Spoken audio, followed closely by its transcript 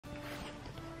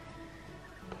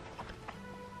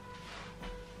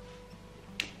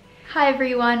Hi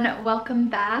everyone, welcome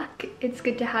back. It's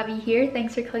good to have you here.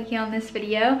 Thanks for clicking on this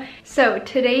video. So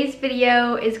today's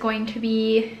video is going to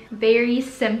be very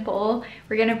simple.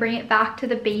 We're gonna bring it back to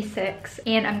the basics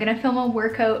and I'm gonna film a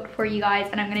workout for you guys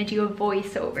and I'm gonna do a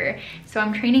voiceover. So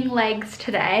I'm training legs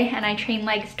today and I train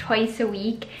legs twice a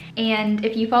week. And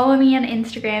if you follow me on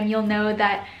Instagram, you'll know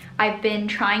that I've been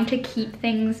trying to keep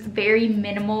things very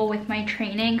minimal with my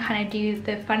training, kind of do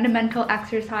the fundamental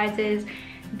exercises,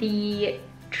 the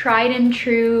tried and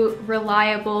true,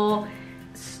 reliable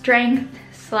strength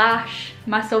 /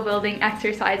 muscle building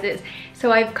exercises.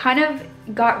 So I've kind of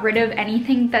got rid of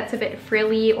anything that's a bit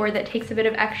frilly or that takes a bit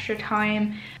of extra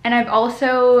time. And I've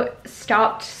also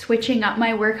stopped switching up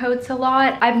my workouts a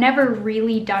lot. I've never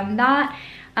really done that.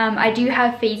 I do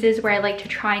have phases where I like to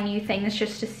try new things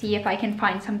just to see if I can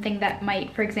find something that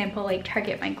might, for example, like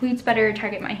target my glutes better,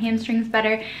 target my hamstrings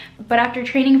better. But after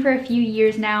training for a few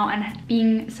years now and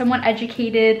being somewhat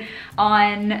educated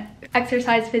on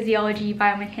exercise physiology,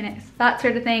 biomechanics, that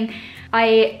sort of thing,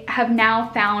 I have now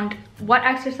found what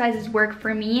exercises work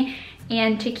for me,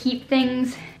 and to keep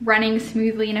things running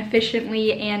smoothly and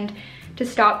efficiently and to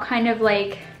stop kind of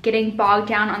like getting bogged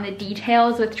down on the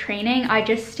details with training, I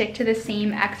just stick to the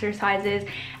same exercises.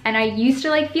 And I used to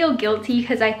like feel guilty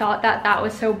because I thought that that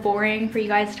was so boring for you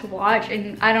guys to watch,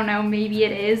 and I don't know, maybe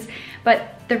it is,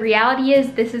 but the reality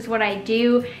is this is what I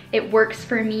do. It works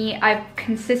for me. I've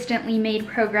consistently made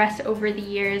progress over the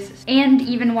years, and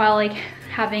even while like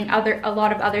having a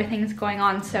lot of other things going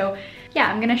on. So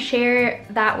yeah, I'm gonna share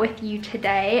that with you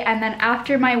today. And then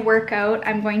after my workout,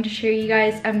 I'm going to show you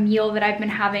guys a meal that I've been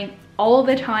having all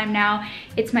the time now.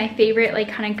 It's my favorite like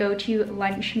kind of go-to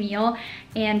lunch meal,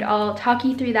 and I'll talk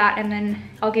you through that and then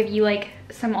I'll give you like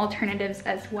some alternatives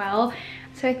as well.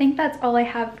 So I think that's all I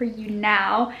have for you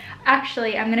now.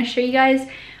 Actually, I'm gonna show you guys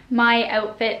my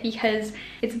outfit because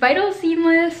it's Vital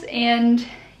Seamless, and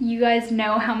you guys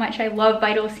know how much I love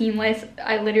Vital Seamless.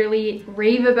 I literally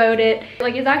rave about it.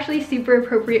 Like, it's actually super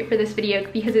appropriate for this video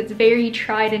because it's very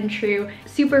tried and true,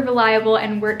 super reliable,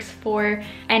 and works for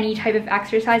any type of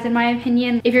exercise in my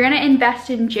opinion. If you're gonna invest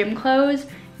in gym clothes,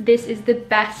 this is the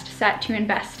best set to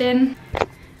invest in.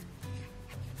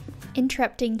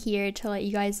 Interrupting here to let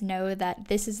you guys know that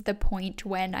this is the point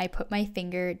when I put my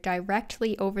finger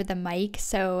directly over the mic,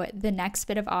 so the next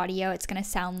bit of audio, it's gonna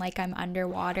sound like I'm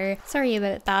underwater. Sorry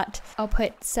about that. I'll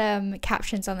put some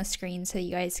captions on the screen so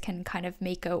you guys can kind of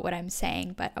make out what I'm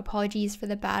saying, but apologies for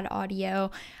the bad audio.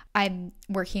 I'm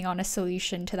working on a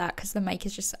solution to that because the mic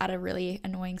is just at a really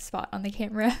annoying spot on the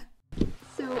camera.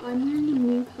 So I'm wearing a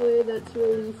new color that's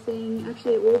releasing.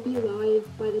 Actually, it will be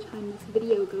live by the time this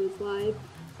video goes live.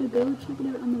 So go check it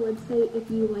out on the website if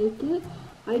you like it.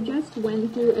 I just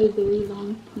went through a very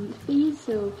long pink phase,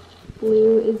 so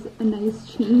blue is a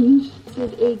nice change.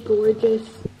 This is a gorgeous,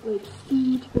 like,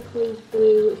 sea turquoise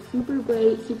blue, super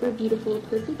bright, super beautiful,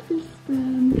 perfect for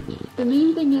spring. The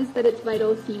main thing is that it's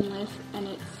Vital Seamless, and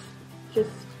it's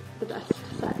just the best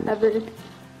set ever.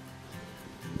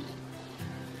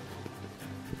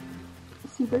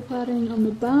 Super flattering on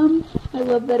the bum. I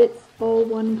love that it's all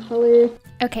one color.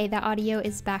 Okay, the audio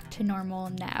is back to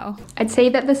normal now. I'd say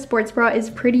that the sports bra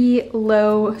is pretty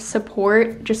low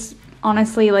support, just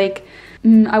honestly, like,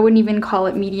 I wouldn't even call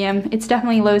it medium. It's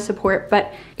definitely low support,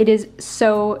 but it is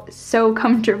so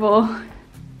comfortable.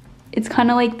 It's kind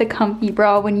of like the comfy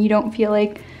bra when you don't feel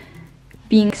like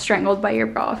being strangled by your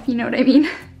bra, if you know what I mean.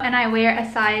 And I wear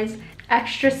a size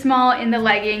extra small in the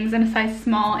leggings and a size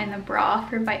small in the bra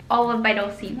for all of Vital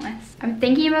Seamless. I'm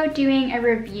thinking about doing a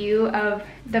review of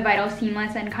the Vital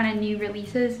Seamless and kind of new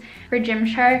releases for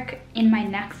Gymshark in my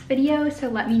next video, so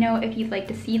let me know if you'd like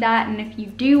to see that, and if you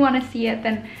do want to see it,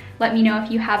 then let me know if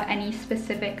you have any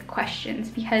specific questions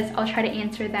because I'll try to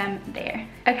answer them there.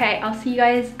 Okay, I'll see you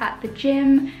guys at the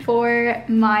gym for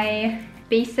my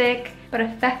basic but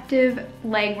effective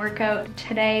leg workout.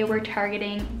 Today we're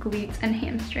targeting glutes and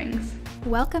hamstrings.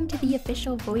 Welcome to the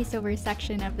official voiceover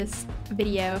section of this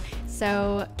video.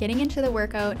 So getting into the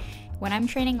workout, when I'm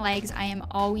training legs, I am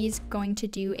always going to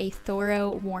do a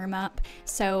thorough warm-up.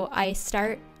 So I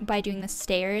start by doing the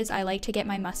stairs. I like to get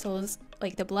my muscles,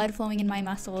 like the blood flowing in my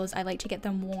muscles. I like to get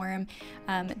them warm.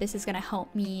 This is gonna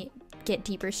help me get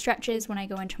deeper stretches when I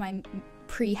go into my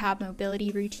prehab mobility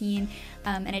routine,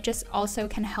 and it just also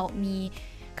can help me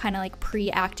kind of like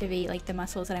pre-activate like the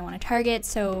muscles that I want to target.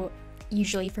 So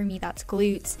usually for me that's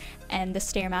glutes, and the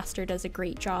Stairmaster does a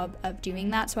great job of doing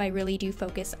that, so I really do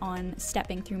focus on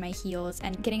stepping through my heels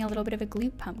and getting a little bit of a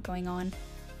glute pump going on.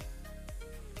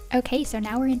 Okay, so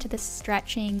now we're into the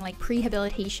stretching, like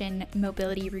prehabilitation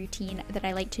mobility routine that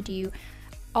I like to do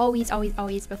always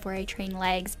before I train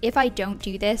legs. If I don't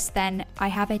do this, then I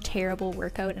have a terrible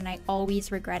workout and I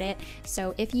always regret it.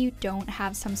 So if you don't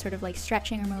have some sort of like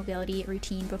stretching or mobility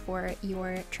routine before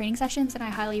your training sessions, then I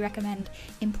highly recommend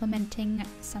implementing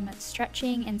some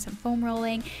stretching and some foam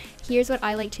rolling. Here's what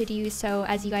I like to do. So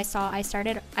as you guys saw,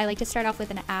 I like to start off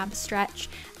with an ab stretch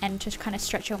and just kind of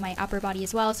stretch out my upper body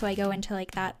as well. So I go into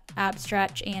like that ab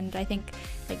stretch, and I think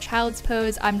like child's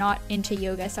pose. I'm not into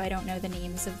yoga, so I don't know the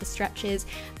names of the stretches,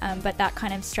 but that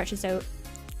kind of stretches out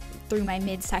through my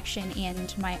midsection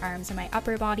and my arms and my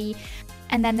upper body.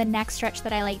 And then the next stretch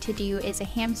that I like to do is a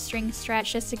hamstring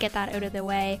stretch, just to get that out of the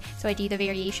way. So I do the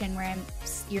variation where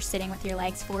you're sitting with your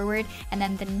legs forward. And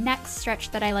then the next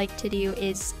stretch that I like to do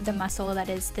is the muscle that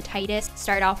is the tightest.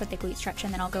 Start off with the glute stretch,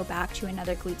 and then I'll go back to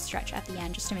another glute stretch at the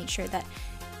end, just to make sure that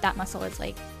that muscle is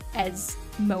like as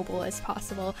mobile as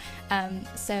possible.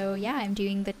 So yeah, I'm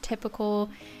doing the typical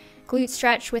glute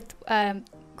stretch with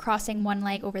crossing one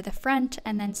leg over the front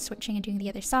and then switching and doing the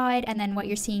other side. And then what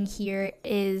you're seeing here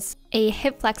is a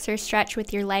hip flexor stretch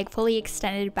with your leg fully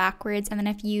extended backwards. And then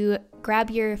if you grab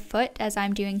your foot, as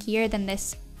I'm doing here, then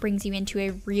this brings you into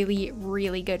a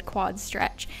really good quad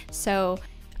stretch. So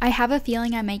I have a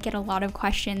feeling I might get a lot of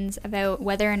questions about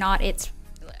whether or not it's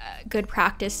good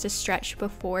practice to stretch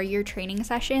before your training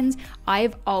sessions.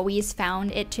 I've always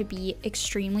found it to be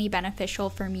extremely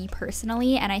beneficial for me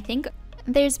personally, and I think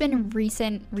there's been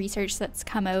recent research that's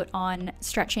come out on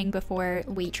stretching before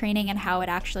weight training and how it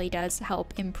actually does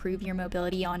help improve your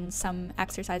mobility on some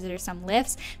exercises or some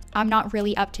lifts. I'm not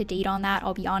really up to date on that,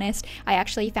 I'll be honest. I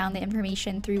actually found the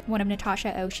information through one of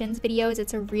Natasha Ocean's videos.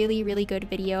 It's a really good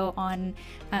video on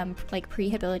like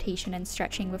prehabilitation and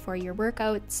stretching before your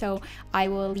workout, so I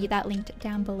will leave that linked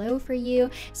down below for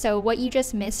you. So what you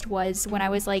just missed was when I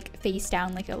was like face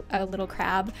down like a little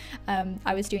crab,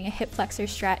 I was doing a hip flexor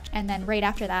stretch, and then right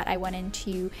after that I went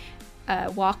into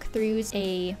walkthroughs,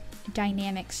 a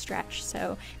dynamic stretch.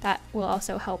 So that will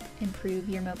also help improve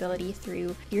your mobility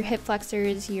through your hip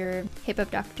flexors, your hip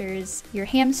abductors, your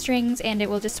hamstrings, and it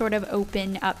will just sort of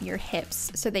open up your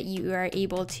hips so that you are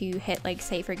able to hit, like,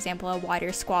 say for example, a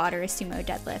wider squat or a sumo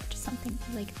deadlift, something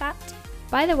like that.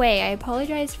 By the way, I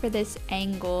apologize for this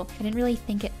angle. I didn't really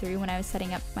think it through when I was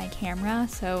setting up my camera,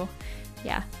 so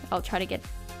yeah, I'll try to get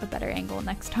a better angle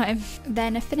next time.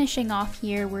 Then finishing off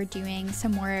here, we're doing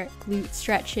some more glute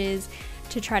stretches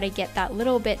to try to get that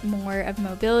little bit more of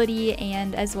mobility,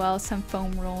 and as well some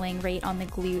foam rolling right on the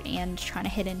glute and trying to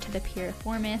hit into the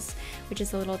piriformis, which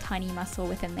is a little tiny muscle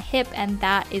within the hip, and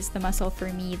that is the muscle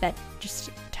for me that just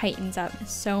tightens up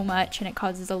so much and it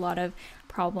causes a lot of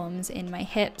problems in my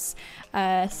hips.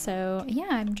 So yeah,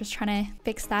 I'm just trying to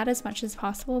fix that as much as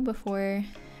possible before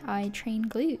I train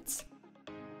glutes.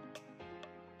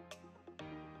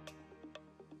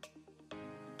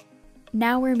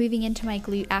 Now we're moving into my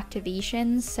glute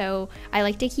activations, so I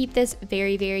like to keep this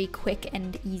very quick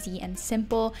and easy and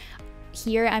simple.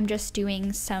 Here I'm just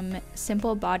doing some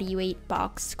simple body weight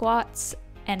box squats,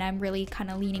 and I'm really kind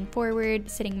of leaning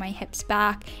forward, sitting my hips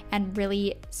back, and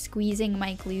really squeezing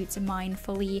my glutes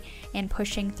mindfully and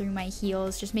pushing through my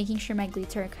heels, just making sure my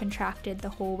glutes are contracted the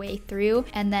whole way through.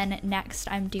 And then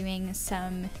next I'm doing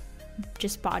some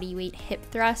just body weight hip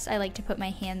thrusts. I like to put my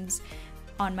hands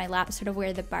on my lap, sort of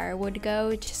where the bar would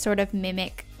go, to sort of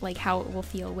mimic like how it will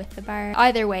feel with the bar.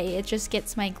 Either way, it just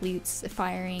gets my glutes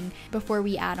firing before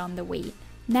we add on the weight.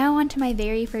 Now onto my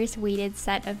very first weighted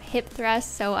set of hip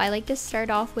thrusts. So I like to start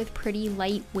off with pretty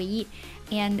light weight,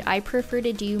 and I prefer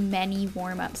to do many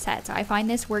warm-up sets. I find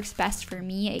this works best for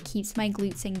me. It keeps my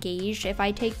glutes engaged. If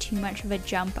I take too much of a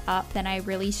jump up, then I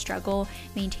really struggle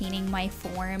maintaining my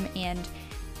form and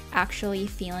actually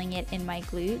feeling it in my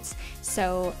glutes.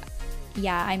 So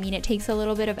yeah, I mean, it takes a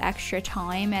little bit of extra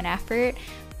time and effort,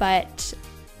 but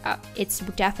it's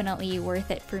definitely worth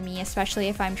it for me, especially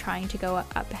if I'm trying to go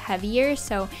up heavier.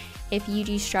 So if you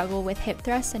do struggle with hip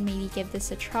thrusts, then maybe give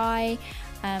this a try.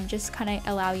 Just kind of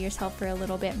allow yourself for a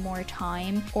little bit more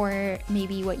time, or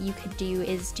maybe what you could do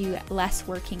is do less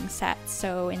working sets.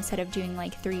 So instead of doing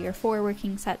like 3 or 4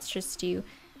 working sets, just do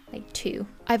like 2.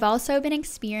 I've also been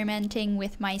experimenting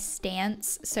with my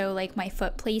stance, so like my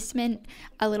foot placement,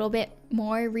 a little bit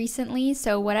more recently.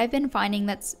 So what I've been finding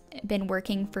that's been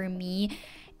working for me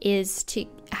is to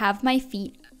have my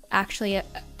feet actually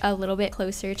a little bit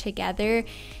closer together,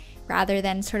 rather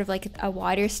than sort of like a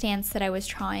wider stance that I was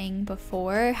trying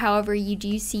before. However, you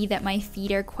do see that my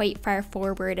feet are quite far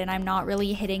forward and I'm not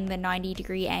really hitting the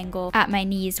 90-degree angle at my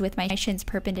knees with my shins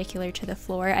perpendicular to the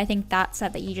floor. I think that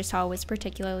set that you just saw was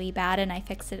particularly bad, and I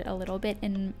fixed it a little bit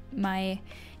in my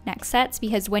next sets,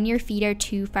 because when your feet are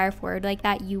too far forward like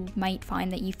that, you might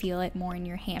find that you feel it more in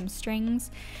your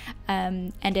hamstrings.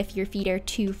 And if your feet are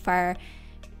too far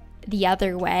the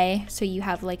other way, so you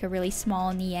have like a really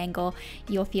small knee angle,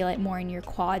 you'll feel it more in your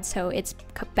quads. So it's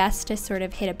best to sort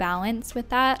of hit a balance with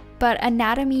that. But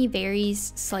anatomy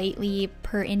varies slightly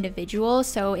per individual,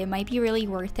 so it might be really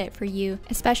worth it for you,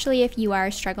 especially if you are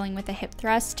struggling with a hip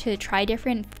thrust, to try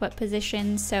different foot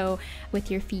positions. So with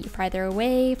your feet farther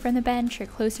away from the bench or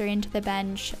closer into the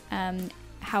bench,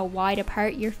 how wide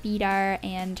apart your feet are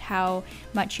and how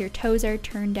much your toes are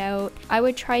turned out. I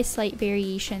would try slight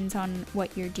variations on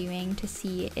what you're doing to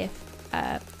see if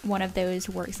one of those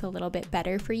works a little bit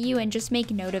better for you, and just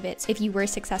make note of it. So if you were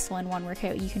successful in one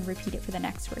workout, you can repeat it for the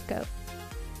next workout.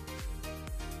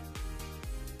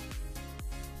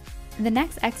 The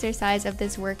next exercise of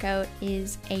this workout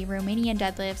is a Romanian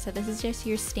deadlift. So this is just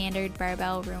your standard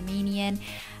barbell Romanian.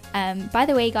 By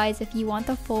the way, guys, if you want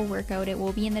the full workout, it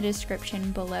will be in the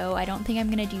description below. I don't think I'm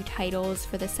going to do titles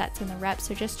for the sets and the reps,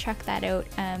 so just check that out,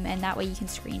 and that way you can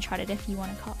screenshot it if you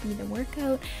want to copy the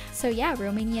workout. So yeah,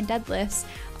 Romanian deadlifts.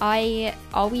 I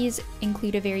always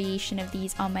include a variation of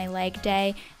these on my leg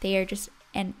day. They are just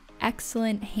an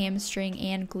excellent hamstring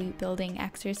and glute building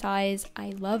exercise.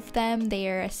 I love them. They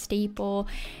are a staple,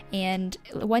 and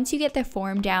once you get the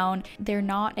form down, they're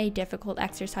not a difficult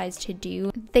exercise to do.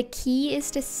 The key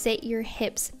is to sit your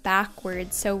hips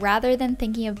backwards. So rather than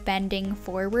thinking of bending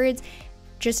forwards,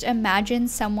 just imagine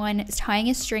someone tying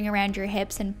a string around your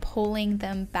hips and pulling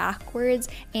them backwards,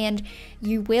 and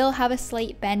you will have a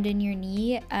slight bend in your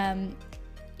knee.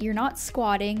 You're not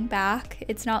squatting back.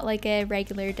 It's not like a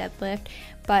regular deadlift,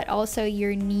 but also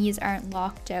your knees aren't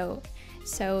locked out.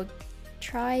 So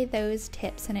try those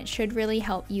tips, and it should really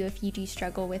help you if you do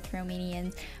struggle with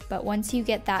Romanians. But once you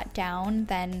get that down,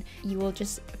 then you will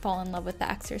just fall in love with the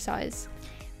exercise.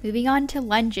 Moving on to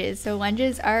lunges. So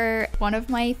lunges are one of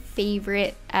my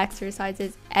favorite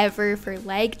exercises ever for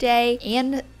leg day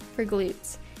and for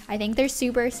glutes. I think they're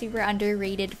super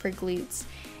underrated for glutes.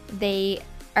 They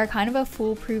are kind of a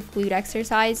foolproof glute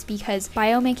exercise because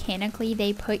biomechanically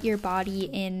they put your body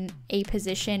in a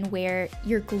position where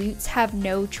your glutes have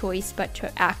no choice but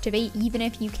to activate even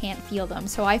if you can't feel them.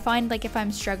 So I find like if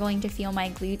I'm struggling to feel my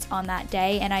glutes on that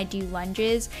day and I do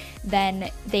lunges, then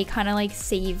they kind of like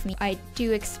save me. I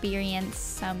do experience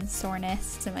some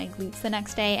soreness in my glutes the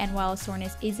next day, and while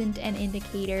soreness isn't an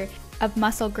indicator of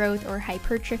muscle growth or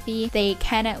hypertrophy, they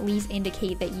can at least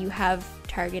indicate that you have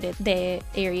targeted the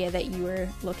area that you were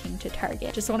looking to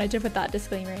target. Just wanted to put that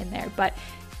disclaimer in there. But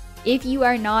if you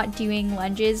are not doing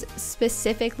lunges,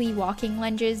 specifically walking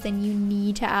lunges, then you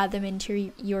need to add them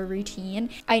into your routine.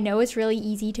 I know it's really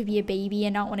easy to be a baby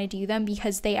and not want to do them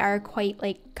because they are quite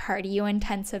like cardio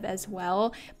intensive as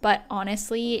well, but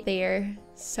honestly, they are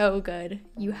so good.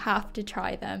 You have to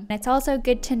try them. And it's also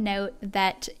good to note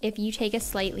that if you take a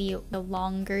slightly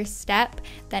longer step,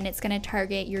 then it's going to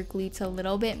target your glutes a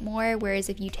little bit more, whereas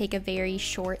if you take a very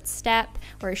short step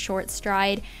or a short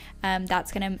stride,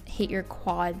 that's going to hit your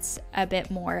quads a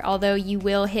bit more, although you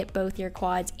will hit both your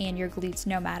quads and your glutes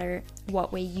no matter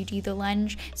what way you do the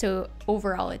lunge. So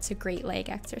overall, it's a great leg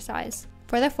exercise.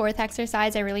 For the fourth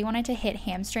exercise, I really wanted to hit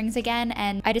hamstrings again,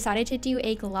 and I decided to do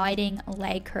a gliding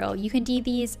leg curl. You can do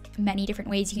these many different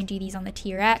ways. You can do these on the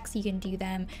TRX, you can do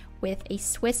them with a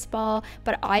Swiss ball,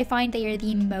 but I find they are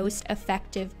the most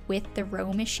effective with the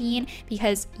row machine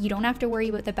because you don't have to worry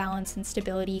about the balance and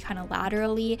stability kind of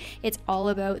laterally. It's all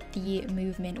about the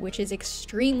movement, which is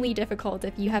extremely difficult.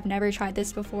 If you have never tried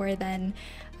this before, then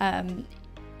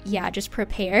yeah, just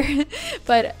prepare.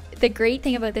 But the great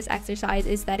thing about this exercise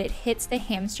is that it hits the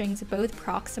hamstrings both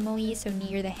proximally, so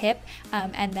near the hip,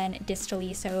 and then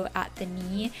distally, so at the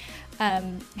knee.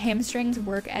 Hamstrings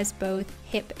work as both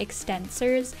hip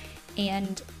extensors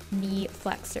and knee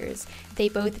flexors. They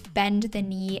both bend the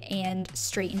knee and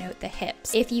straighten out the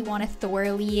hips. If you want to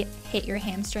thoroughly hit your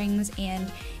hamstrings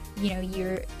and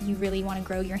you really want to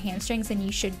grow your hamstrings, then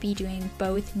you should be doing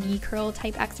both knee curl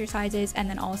type exercises and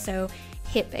then also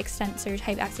hip extensor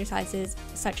type exercises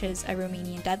such as a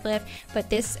Romanian deadlift. But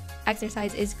this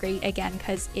exercise is great again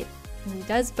because it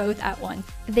does both at once.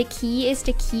 The key is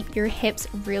to keep your hips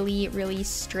really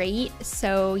straight,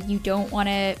 so you don't want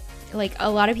to, like, a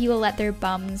lot of people let their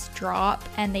bums drop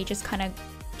and they just kind of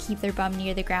keep their bum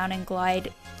near the ground and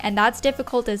glide and that's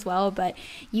difficult as well, but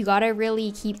you gotta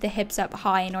really keep the hips up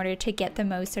high in order to get the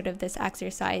most out of this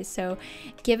exercise. So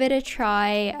give it a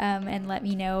try and let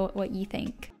me know what you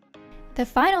think. The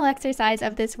final exercise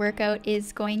of this workout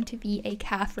is going to be a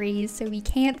calf raise, so we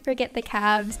can't forget the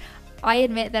calves. I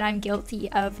admit that I'm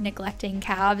guilty of neglecting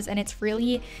calves, and it's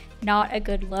really not a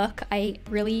good look. I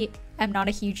really am not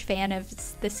a huge fan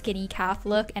of the skinny calf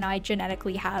look, and I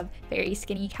genetically have very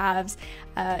skinny calves.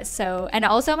 And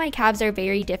also my calves are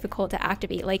very difficult to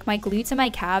activate. Like my glutes and my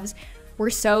calves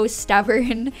were so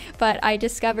stubborn, but I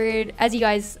discovered, as you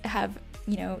guys have,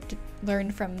 you know,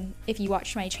 learned from if you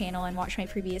watched my channel and watched my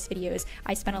previous videos,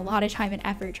 I spent a lot of time and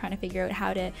effort trying to figure out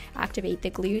how to activate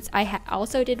the glutes. I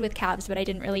also did with calves, but I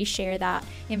didn't really share that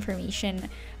information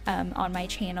on my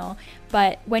channel.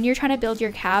 But when you're trying to build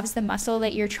your calves, the muscle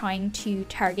that you're trying to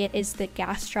target is the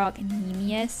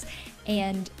gastrocnemius,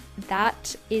 and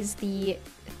that is the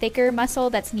thicker muscle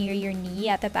that's near your knee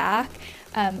at the back.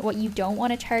 What you don't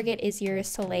want to target is your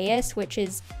soleus, which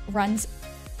runs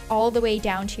all the way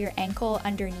down to your ankle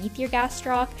underneath your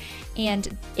gastroc,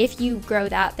 and if you grow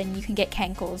that, then you can get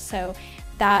cankles. So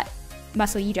that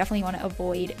muscle you definitely want to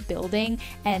avoid building,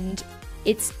 and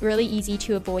it's really easy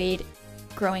to avoid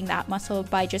growing that muscle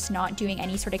by just not doing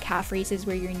any sort of calf raises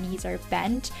where your knees are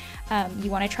bent.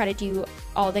 You want to try to do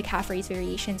all the calf raise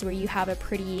variations where you have a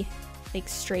pretty like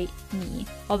straight knee,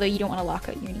 although you don't want to lock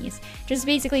out your knees, just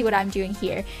basically what I'm doing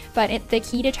here. But the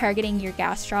key to targeting your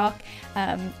gastroc,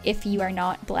 if you are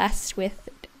not blessed with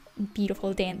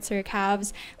beautiful dancer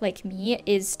calves like me,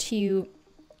 is to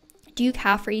do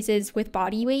calf raises with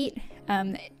body weight.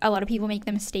 A lot of people make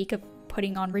the mistake of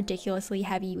putting on ridiculously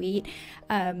heavy weight,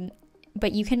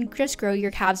 but you can just grow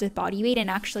your calves with body weight, and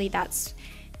actually that's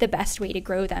the best way to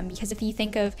grow them, because if you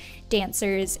think of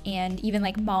dancers and even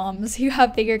like moms who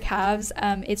have bigger calves,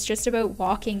 it's just about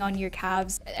walking on your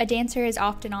calves. A dancer is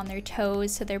often on their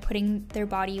toes, so they're putting their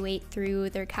body weight through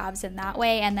their calves in that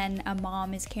way, and then a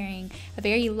mom is carrying a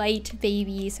very light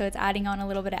baby, so it's adding on a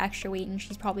little bit of extra weight, and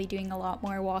she's probably doing a lot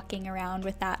more walking around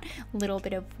with that little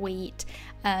bit of weight.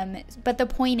 But the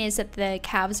point is that the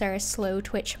calves are a slow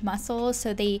twitch muscle,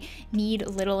 so they need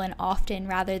little and often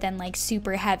rather than like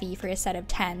super heavy for a set of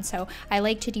 10. So I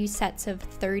like to do sets of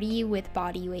 30 with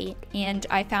body weight, and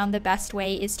I found the best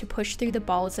way is to push through the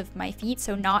balls of my feet,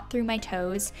 so not through my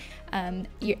toes, and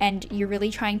you're really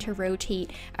trying to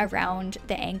rotate around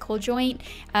the ankle joint,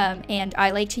 and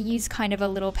I like to use kind of a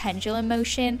little pendulum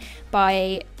motion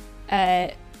by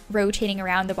rotating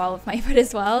around the ball of my foot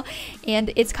as well,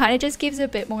 and it's kind of just gives a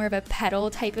bit more of a pedal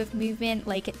type of movement,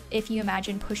 like if you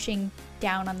imagine pushing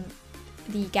down on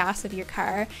the gas of your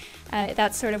car.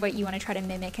 That's sort of what you want to try to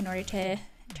mimic in order to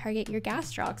target your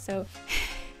gastroc. So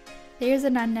there's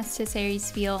an unnecessary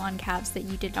spiel on calves that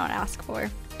you did not ask for.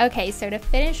 Okay, so to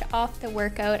finish off the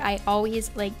workout, I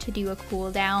always like to do a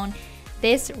cool down.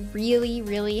 This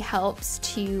really helps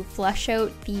to flush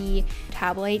out the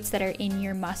metabolites that are in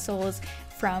your muscles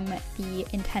from the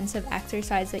intensive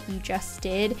exercise that you just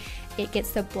did. It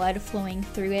gets the blood flowing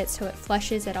through it, so it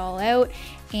flushes it all out,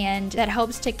 and that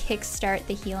helps to kickstart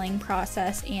the healing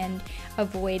process and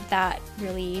avoid that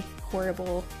really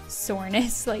horrible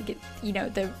soreness, like, you know,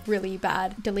 the really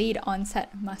bad delayed onset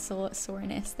muscle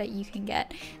soreness that you can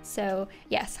get. So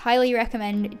yes, highly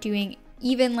recommend doing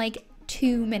even like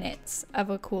 2 minutes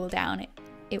of a cool down.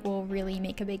 It will really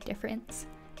make a big difference.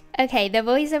 Okay, the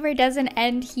voiceover doesn't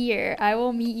end here. I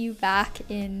will meet you back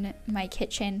in my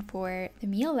kitchen for the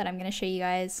meal that I'm going to show you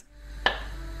guys.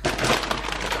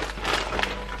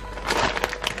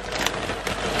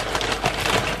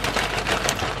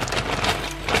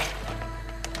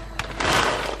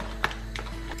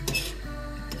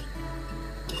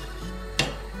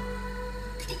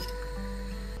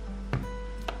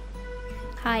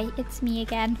 Hi, it's me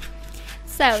again.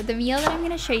 So the meal that I'm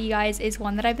going to show you guys is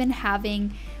one that I've been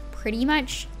having pretty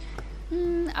much,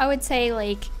 I would say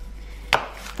like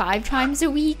 5 times a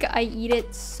week. I eat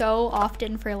it so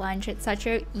often for lunch. It's such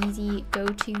an easy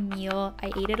go-to meal.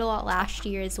 I ate it a lot last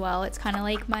year as well. It's kind of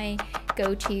like my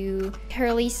go-to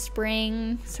early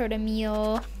spring sort of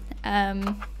meal.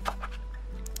 That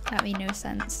made no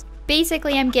sense.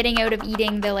 Basically, I'm getting out of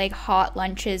eating the like hot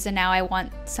lunches, and now I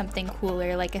want something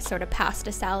cooler, like a sort of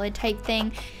pasta salad type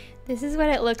thing. This is what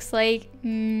it looks like.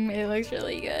 It looks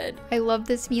really good. I love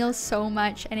this meal so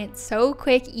much, and it's so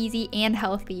quick, easy, and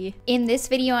healthy. In this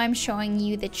video, I'm showing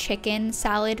you the chicken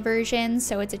salad version.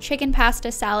 So it's a chicken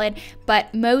pasta salad,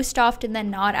 but most often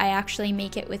than not, I actually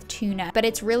make it with tuna. But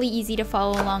it's really easy to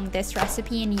follow along this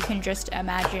recipe, and you can just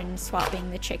imagine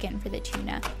swapping the chicken for the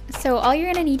tuna. So all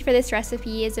you're gonna need for this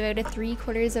recipe is about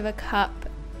 3/4 cup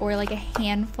or like a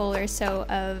handful or so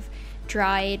of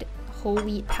dried whole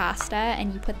wheat pasta,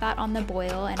 and you put that on the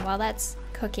boil, and while that's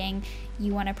cooking,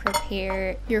 you want to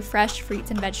prepare your fresh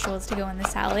fruits and vegetables to go in the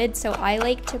salad. So I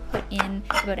like to put in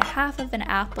about a half of an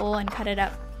apple and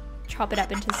chop it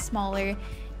up into smaller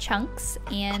chunks,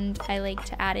 and I like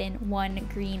to add in 1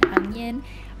 green onion.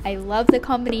 I love the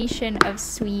combination of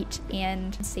sweet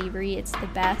and savory. It's the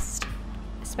best,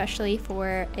 especially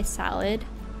for a salad.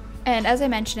 And as I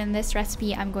mentioned, in this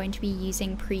recipe, I'm going to be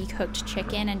using pre-cooked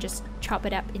chicken and just chop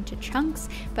it up into chunks,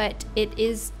 but it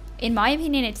is, in my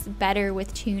opinion, it's better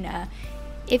with tuna.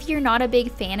 If you're not a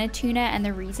big fan of tuna and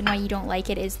the reason why you don't like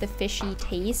it is the fishy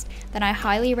taste, then I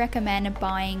highly recommend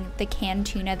buying the canned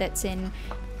tuna that's in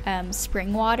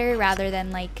spring water rather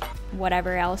than like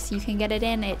whatever else you can get it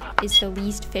in. It is the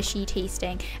least fishy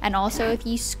tasting. And also, if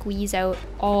you squeeze out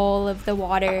all of the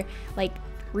water, like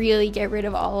really get rid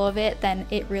of all of it, then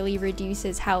it really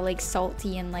reduces how like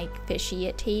salty and like fishy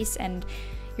it tastes, and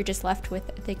you're just left with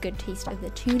the good taste of the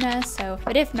tuna. So,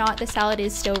 but if not, the salad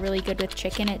is still really good with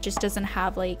chicken. It just doesn't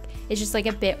have like, it's just like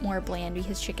a bit more bland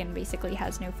because chicken basically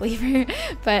has no flavor.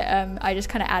 But I just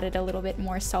kind of added a little bit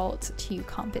more salt to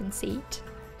compensate.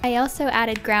 I also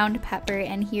added ground pepper,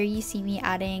 and here you see me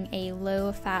adding a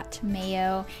low-fat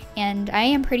mayo, and I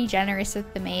am pretty generous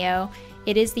with the mayo.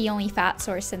 It is the only fat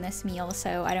source in this meal,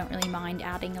 so I don't really mind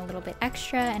adding a little bit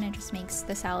extra, and it just makes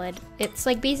the salad, it's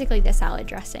like basically the salad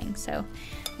dressing. So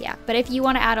yeah, but if you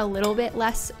want to add a little bit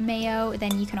less mayo,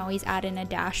 then you can always add in a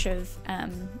dash of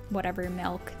whatever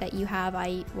milk that you have.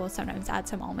 I will sometimes add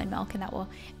some almond milk, and that will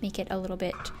make it a little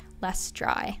bit less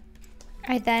dry.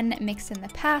 I then mix in the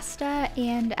pasta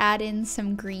and add in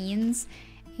some greens,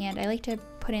 and I like to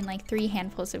put in like 3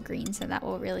 handfuls of greens, and that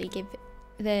will really give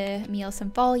the meal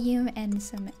some volume and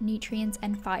some nutrients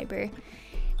and fiber.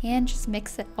 And just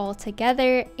mix it all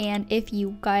together, and if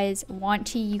you guys want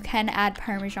to, you can add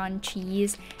Parmesan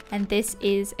cheese, and this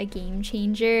is a game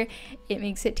changer. It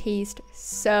makes it taste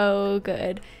so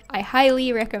good. I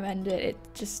highly recommend it. It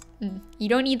just, you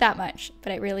don't need that much,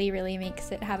 but it really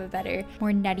makes it have a better,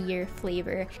 more nuttier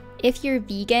flavor. If you're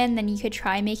vegan, then you could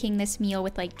try making this meal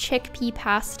with like chickpea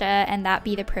pasta, and that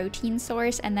be the protein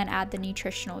source, and then add the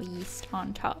nutritional yeast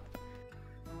on top.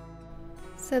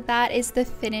 So that is the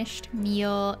finished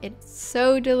meal. It's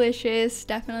so delicious.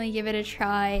 Definitely give it a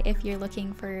try if you're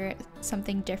looking for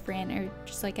something different or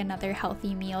just like another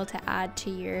healthy meal to add to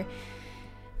your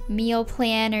meal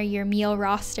plan or your meal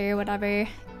roster, whatever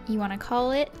you want to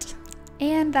call it.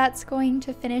 And that's going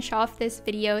to finish off this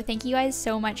video. Thank you guys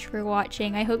so much for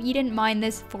watching. I hope you didn't mind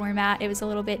this format. It was a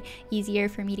little bit easier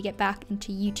for me to get back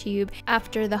into YouTube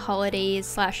after the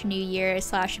holidays / New Year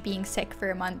 / being sick for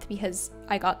a month because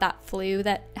I got that flu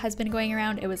that has been going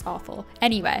around. It was awful.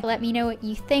 Anyway, let me know what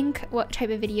you think, what type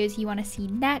of videos you want to see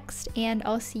next, and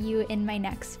I'll see you in my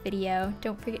next video.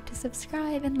 Don't forget to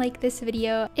subscribe and like this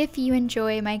video if you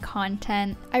enjoy my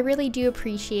content. I really do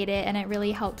appreciate it, and it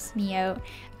really helps me out.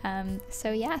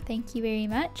 So yeah, thank you very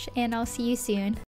much, and I'll see you soon.